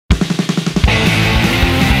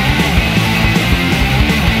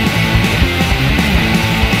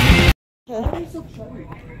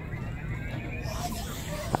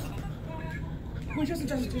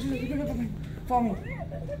Follow me.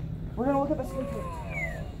 We're gonna look at the sleeper.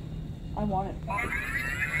 I want it.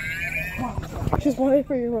 Come on. I just want it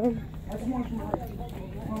for your room. I just want it for my room.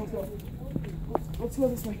 Come on, let's go. Let's go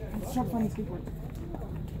this way. Let's try to find the skateboard.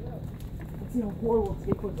 Let's see how horrible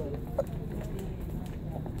skateboards are.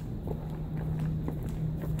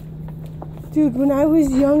 Dude, when I was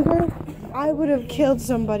younger, I would have killed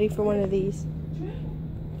somebody for one of these.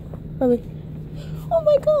 Probably. Oh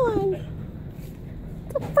my god!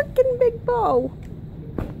 It's a freaking big bow!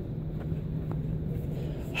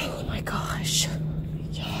 Oh my gosh.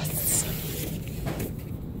 Yes.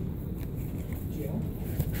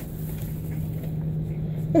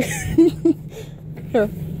 Here.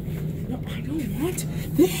 No, I don't want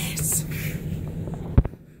this.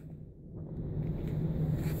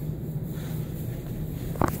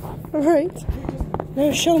 Alright.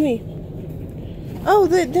 Now show me. Oh,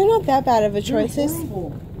 they're not that bad of a choice.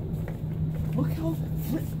 Look how...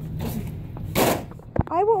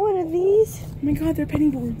 I want one of these. Oh my god, they're penny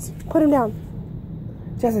boards. Put them down.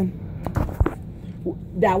 Jasmine.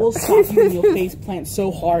 That will stop you in your face plant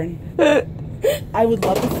so hard. I would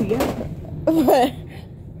love to see it. But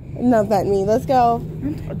not that me. Let's go.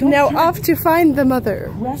 Don't Now turn. off to find the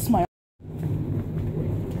mother. Rest my...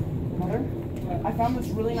 Mother, I found this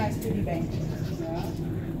really nice piggy bank.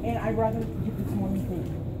 And I'd rather get this one thing.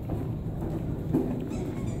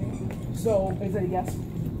 So, is it a yes?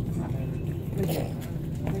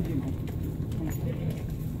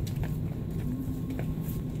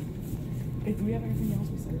 Hey, do we have anything else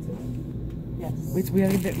besides this? Yes. Wait, so we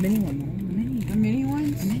have the mini one. The mini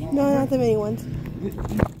ones? No, not the mini ones.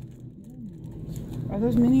 Are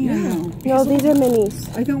those mini? Yeah. No, these are minis.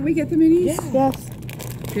 I don't we get the minis? Yeah. Yes.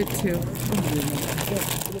 Get two.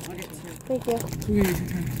 Thank you.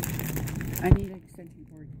 I need an extension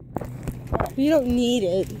cord. You don't need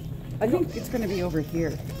it. I think it's going to be over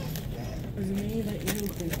here.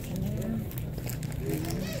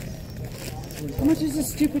 How much is this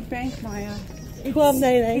stupid bank, Maya?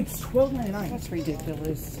 $12.99. It's $12.99. That's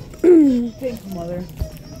ridiculous. Thank you, Mother.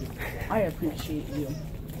 I appreciate you.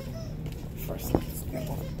 First,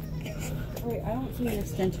 Wait, I don't see an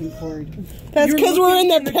extension cord. That's because we're in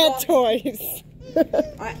looking the in pet the toys.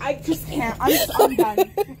 I just can't. I'm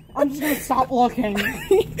done. I'm just gonna stop looking.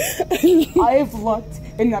 I have looked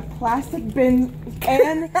in the plastic bin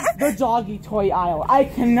and the doggy toy aisle. I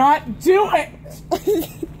cannot do it.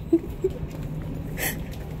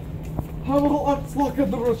 How about let's look at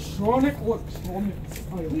the electronics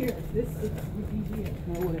aisle. Here, this is here.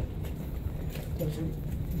 No, wait.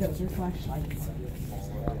 Those are flashlights.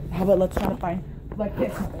 How about let's try to find like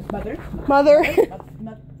this, mother. Mother.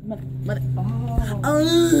 Mother.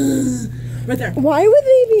 Oh. Right there. Why would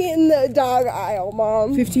they be in the dog aisle,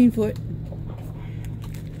 Mom? 15 foot.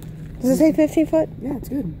 Does it say 15 foot? Yeah, it's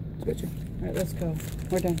good. It's good. All right, let's go.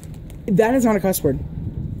 We're done. That is not a cuss word.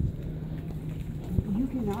 You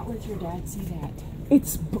cannot let your dad see that.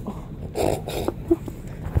 It's.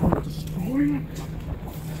 Destroy it.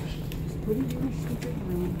 Put it in your stupid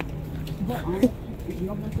room. But you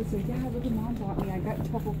don't have to say, Dad, look at Mom bought me. I got in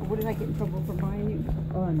trouble for, what did I get in trouble for buying you?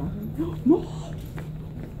 Nothing. No.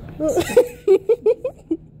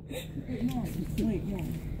 Wait, no.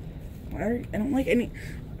 I don't like any.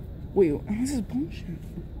 Wait, this is bullshit.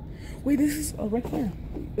 Wait, this is a Ric Flair.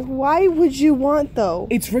 Why would you want, though?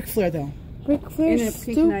 It's Ric Flair, though. Ric Flair's In a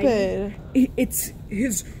pink stupid. It's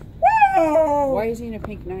his. Whoa! Why is he in a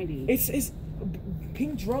pink 90? It's his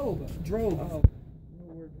pink drobe. Oh.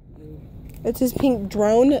 It's his pink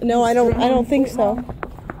drone? No, I don't think so.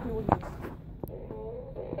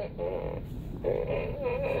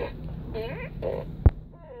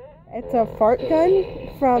 It's a fart gun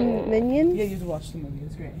from Minions? Yeah, you should watch the movie.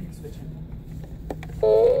 It's great. Switch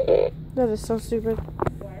it. That is so stupid.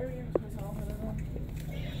 Why are you myself? I don't know.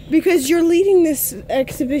 Because you're leading this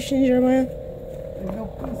exhibition, Jeremiah. No,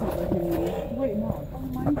 please don't look at me. Wait, Mom. Oh,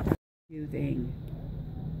 my you thing.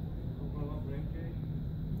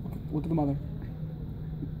 Look at the mother.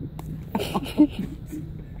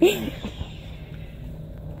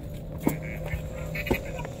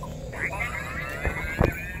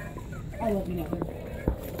 I love you, Mother.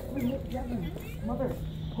 Wait, look, Jasmine. Mother,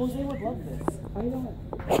 Jose would love this. I don't.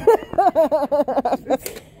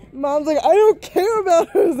 Mom's like, I don't care about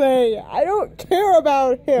Jose. I don't care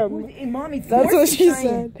about him. Hey, Mommy, it's That's what she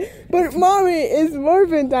morphin' time. said. But Mommy, it's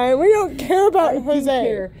morphin' time. We don't care about Jose.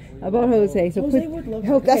 Care about Jose. So Jose put, would love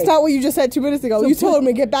okay. That's not what you just said 2 minutes ago. So You told him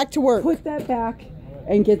to get back to work. Put that back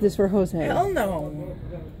and get this for Jose. Hell no.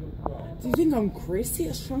 Do you think I'm crazy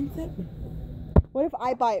or something? What if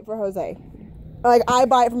I buy it for Jose? Like, I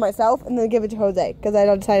buy it for myself and then give it to Jose because I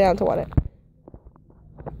don't decide not to want it.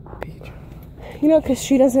 You know, because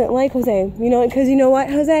she doesn't like Jose. You know, because you know what,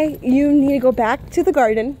 Jose? You need to go back to the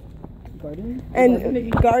garden. Garden? And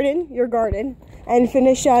your garden. And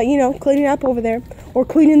finish, you know, cleaning up over there. Or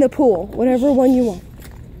cleaning the pool. Whatever one you want.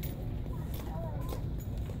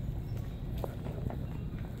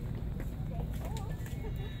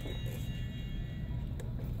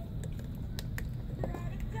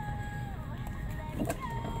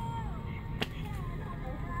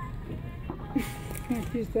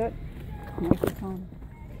 Can't use that microphone.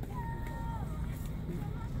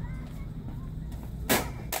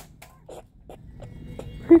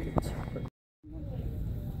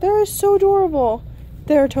 They're so adorable.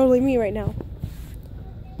 They're totally me right now.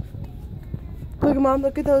 Look, Mom,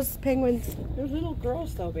 look at those penguins. They're little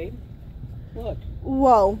girls though, babe. Look.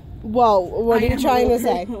 Whoa. Whoa. What are you trying to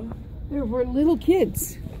say? We're little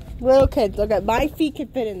kids. Little kids. Look at my feet can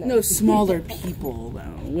fit in there. No, smaller people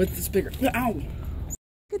though. With this bigger. Ow!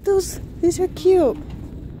 Look at those. These are cute.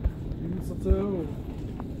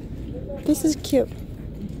 This is cute.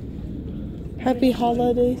 Happy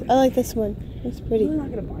holidays. I like this one. It's pretty. We're not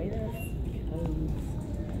gonna buy this.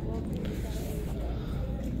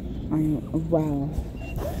 Wow.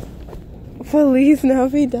 Feliz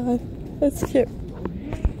Navidad. That's cute.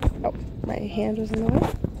 Oh, my hand was in the way.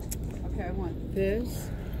 Okay, I want this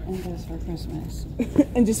and this for Christmas.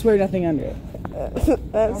 And just wear nothing under it.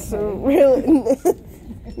 That's really...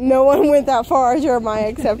 No one went that far, Jeremiah,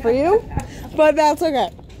 except for you. But that's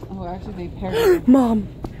okay. Oh, actually, they paired. Mom,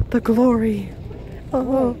 the glory.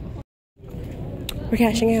 Oh. We're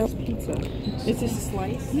cashing out. Pizza. Is this a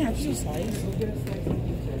slice? Yeah, it's just a slice. We'll get a slice of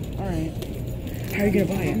pizza. Alright. How are you gonna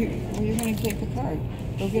buy it? Well, you're gonna take the card.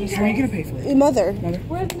 Go get a slice. How are you gonna pay for it? Mother.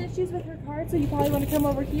 We're having issues with her card, so you probably want to come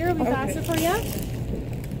over here. It'll be faster for you.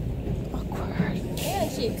 Awkward. And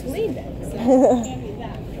she cleaned it, so hand me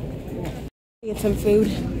that. Get some food.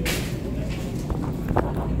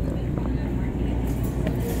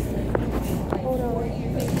 Hold on.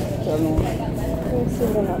 Let me see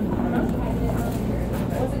what I'm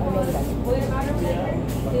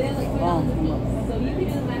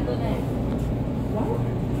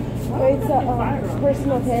It's a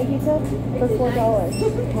personal pan pizza for $4. Alright.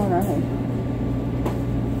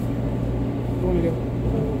 What do you want to do?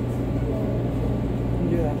 You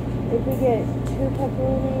do that. If we get 2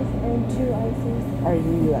 pepperonis and 2 ices. Alright, you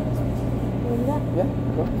can do that. Can we do that? Yeah,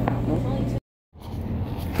 go.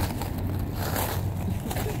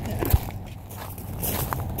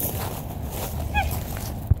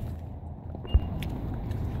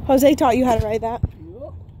 Jose taught you how to ride that.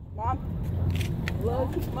 Mom.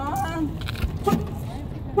 Look, Mom.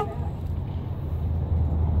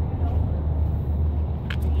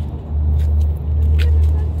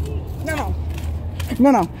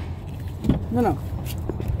 No.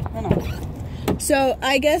 So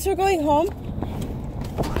I guess we're going home.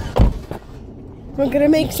 We're gonna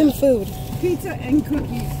make some food. Pizza and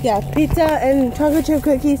cookies. Yeah, pizza and chocolate chip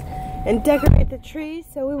cookies and decorate the trees.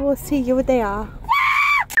 So we will see you what they are.